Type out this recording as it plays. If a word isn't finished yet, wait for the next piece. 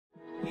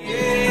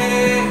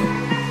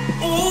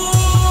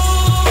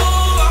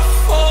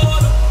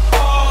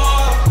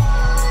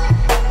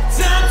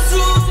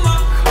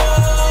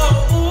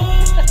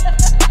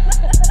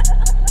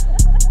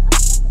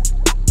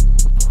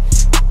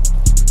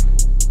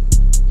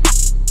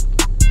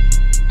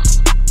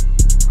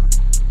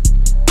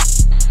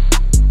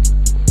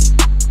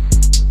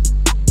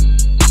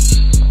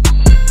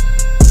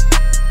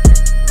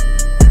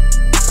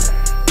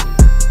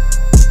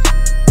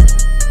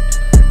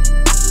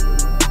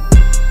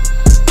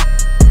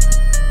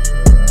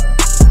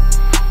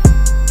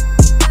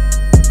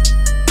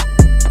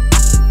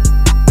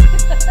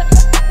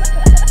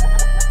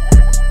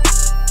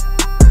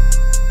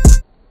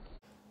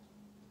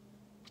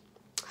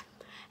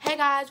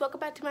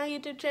back to my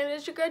YouTube channel.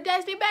 It's your girl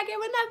Destiny back here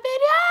with another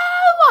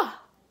video.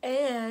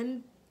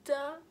 And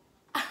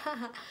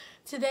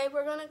today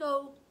we're gonna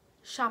go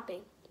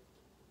shopping.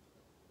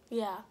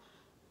 Yeah.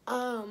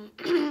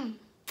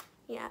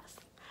 Yes.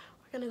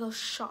 We're gonna go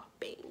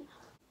shopping.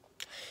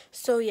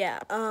 So yeah,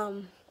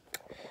 we're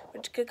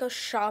just gonna go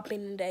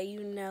shopping today.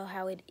 You know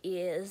how it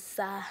is.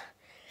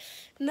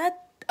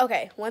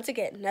 Okay, once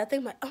again,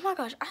 nothing but, oh my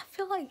gosh, I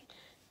feel like,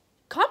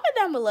 comment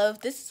down below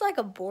if this is like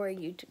a boring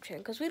YouTube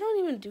channel, because we don't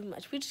even do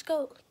much. We just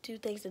go do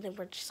things and then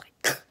we're just like,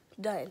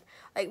 done.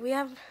 Like, we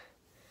have,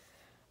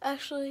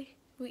 actually,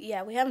 we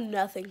have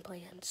nothing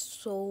planned.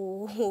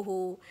 So,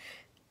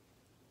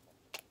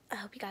 I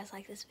hope you guys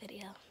like this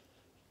video.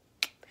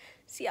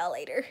 See y'all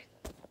later.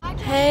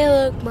 Hey,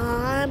 look,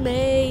 Ma, I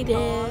made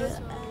it.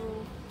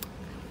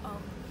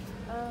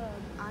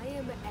 I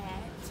am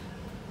at,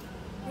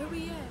 where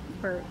we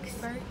at? Burke's.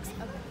 Burke's.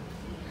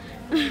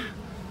 Okay.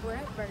 We're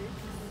at Burke's.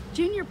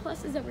 Junior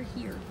Plus is over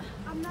here.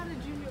 I'm not a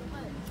junior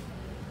plus.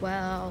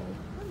 Well,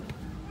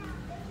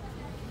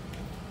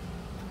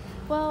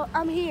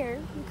 I'm here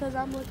because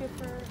I'm looking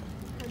for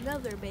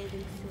another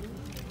bathing suit.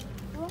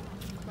 Well,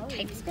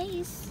 Type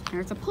space.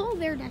 There's a pole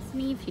there,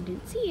 Destiny, if you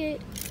didn't see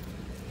it.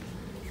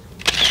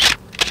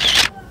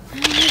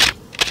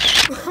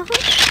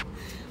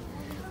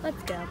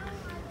 Let's go.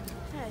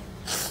 hey.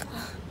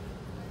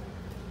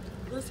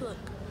 Let's look.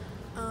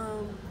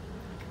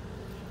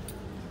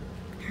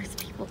 There's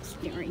people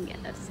staring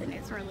at us and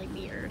it's really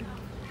weird.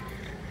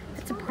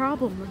 That's a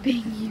problem of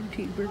being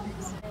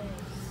YouTubers.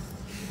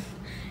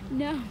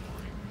 No.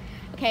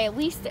 Okay, at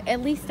least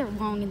they're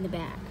long in the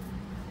back.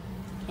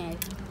 Okay,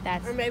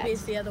 Or maybe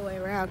it's the other way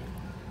around.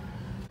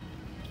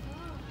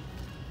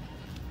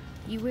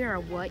 You wear a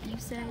what, you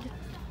said?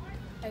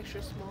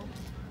 Extra small.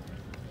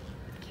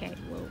 Okay,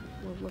 we'll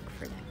look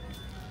for that.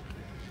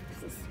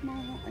 It's a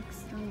small,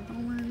 extra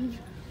large.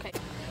 Okay.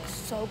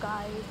 So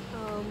guys,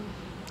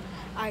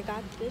 I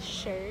got this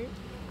shirt.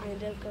 I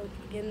ended up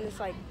getting this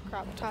like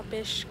crop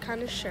top-ish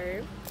kind of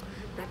shirt.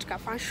 And I just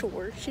got my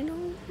shorts, you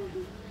know.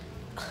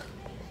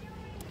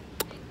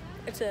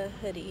 It's a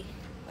hoodie,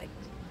 like,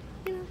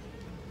 you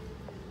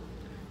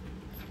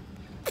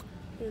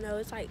know,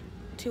 it's like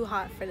too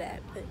hot for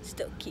that, but it's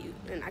still cute,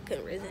 and I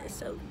couldn't resist.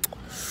 So,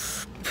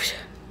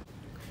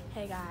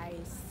 hey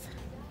guys,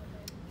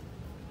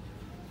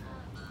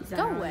 Is that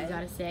go all away. you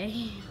gotta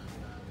say?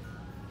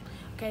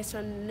 Okay,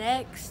 so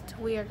next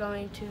we are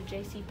going to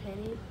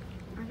JCPenney.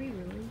 Are we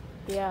really?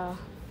 Yeah,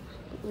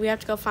 we have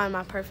to go find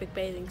my perfect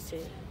bathing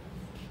suit.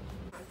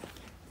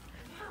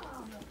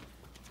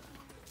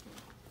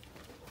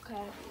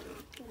 Okay,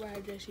 we're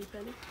at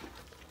JCPenney.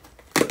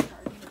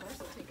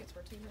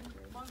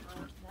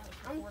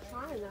 I'm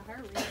trying to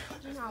hurry.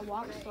 You know, I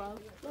walk slow.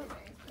 Look,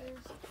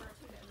 there's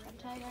a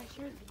tag I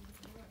shirt.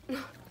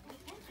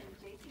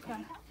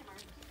 Okay.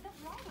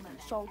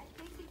 So,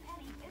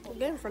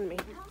 get in front of me.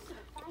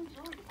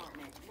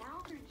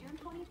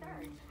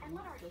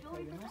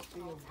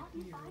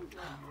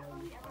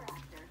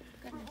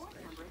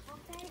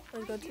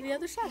 Let's go to the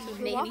other side. Since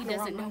we're Maybe walking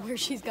doesn't around. know where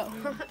she's going.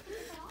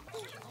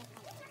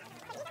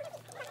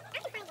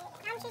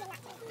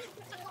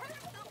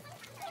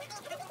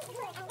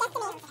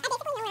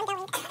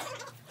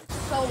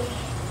 So,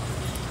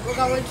 we're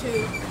going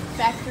to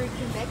Factory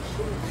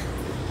Connection.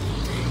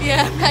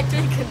 Yeah,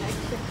 Factory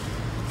Connection.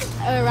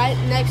 Right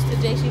next to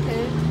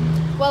JCPenney.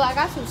 Well, I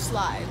got some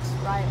slides,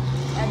 right,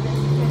 at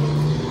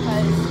JCPenney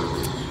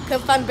because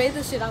couldn't find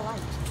bathing suit I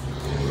liked.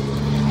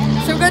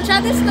 So we're gonna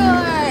try this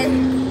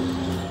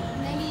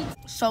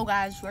store. So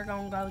guys, we're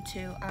gonna go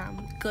to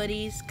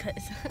Goodies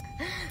because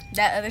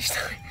that other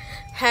store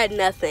had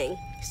nothing.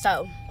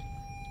 So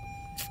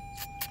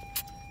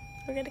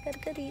we're gonna go to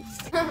Goodies.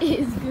 It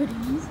is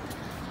Goodies.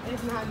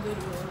 It's not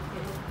Goodwill.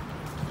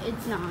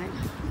 It's not.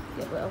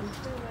 Goodwill.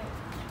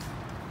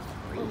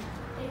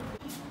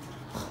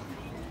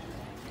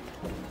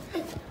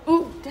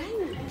 Oh,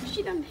 dang.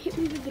 She done hit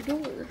me with the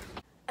door.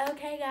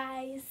 Okay,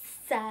 guys.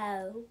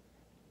 So,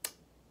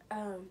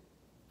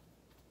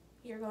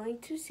 you're going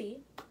to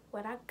see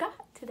what I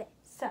got today.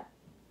 So,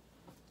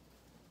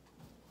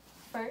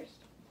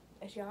 first,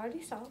 as you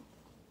already saw,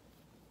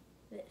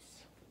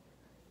 this.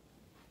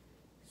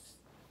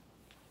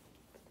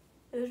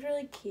 It was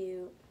really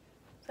cute.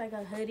 It's like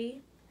a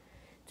hoodie.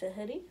 It's a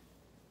hoodie,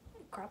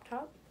 crop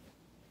top,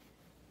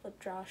 with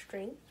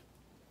drawstring.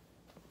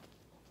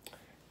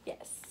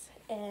 Yes,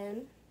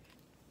 and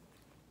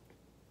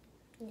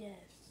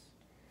yes,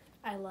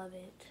 I love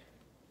it.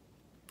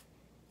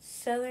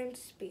 Southern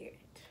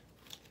Spirit.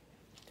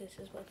 This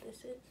is what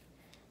this is.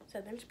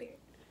 Southern Spirit.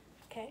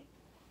 Okay.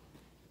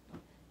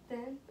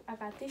 Then I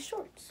got these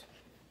shorts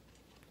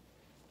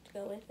to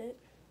go with it.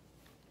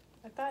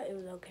 I thought it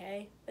was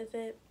okay with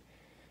it.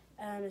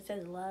 It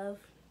says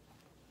love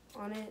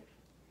on it.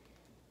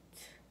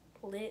 It's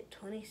lit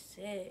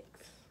 26.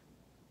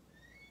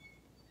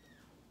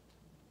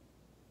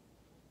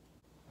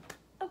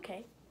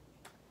 Okay.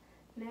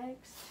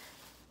 Next,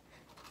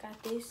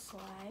 got these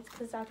slides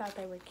because I thought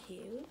they were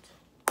cute.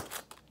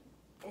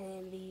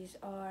 And these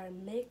are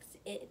Mix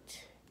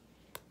It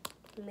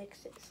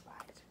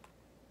slides.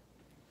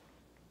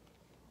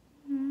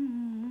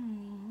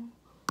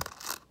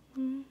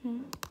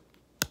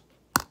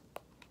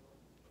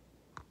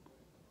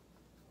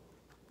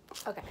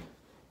 Okay.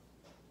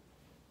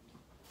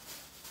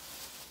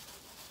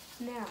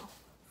 Now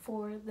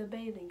for the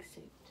bathing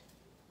suit.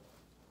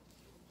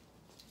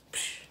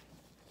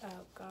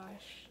 Oh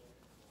gosh.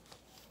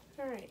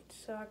 Alright,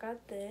 so I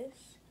got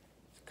this.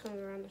 It's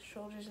coming around the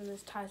shoulders and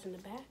this ties in the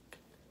back.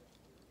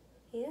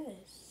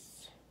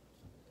 Yes.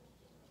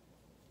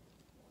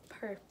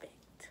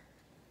 Perfect.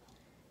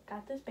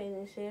 Got this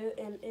bathing suit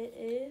and it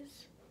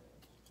is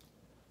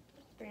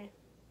brand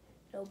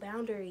No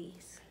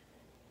Boundaries.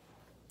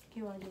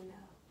 You already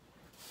know.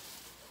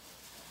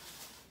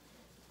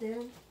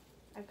 Then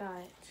I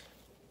got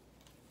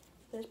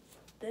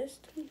this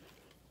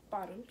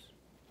bottoms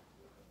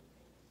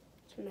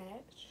to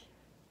match.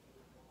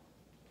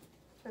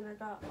 And I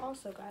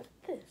also got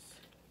this.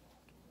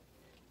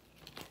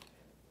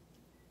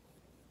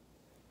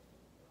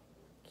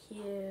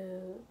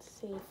 Cute,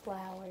 see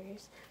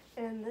flowers.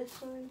 And this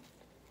one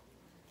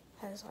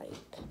has like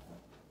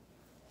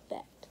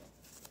that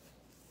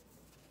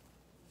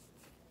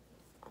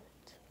on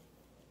it.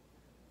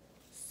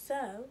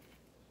 So,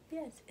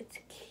 yes, it's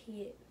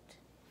cute.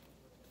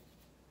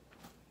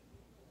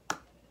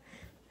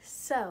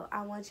 So,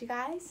 I want you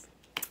guys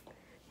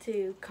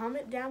to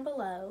comment down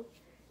below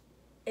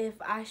if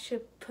I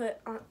should put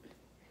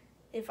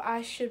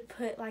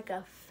like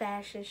a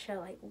fashion show,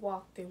 like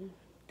walkthrough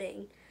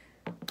thing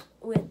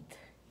with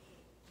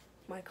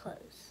my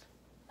clothes.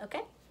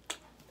 Okay?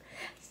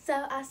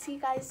 So I'll see you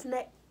guys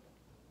next.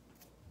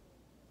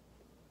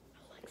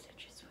 Alexa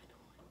just went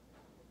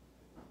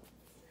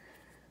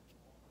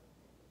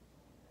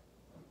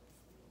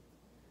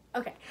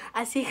on. Okay,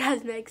 I'll see you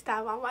guys next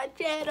time on my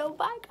channel.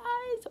 Bye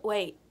guys.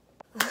 Wait,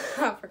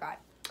 I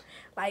forgot.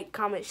 Like,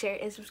 comment, share,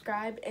 and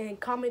subscribe, and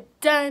comment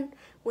done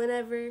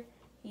whenever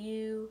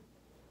you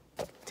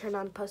turn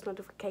on post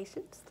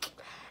notifications.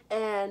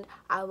 And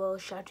I will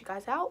shout you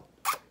guys out.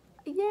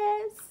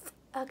 Yes.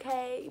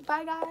 Okay,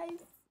 bye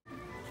guys.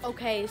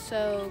 Okay,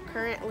 so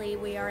currently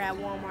we are at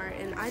Walmart,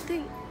 and I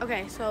think,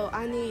 okay, so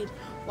I need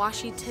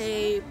washi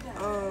tape,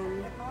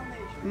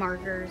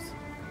 Markers,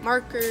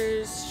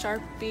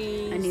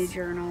 Sharpies, a new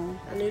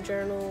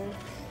journal,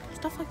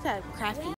 stuff like that, crafty.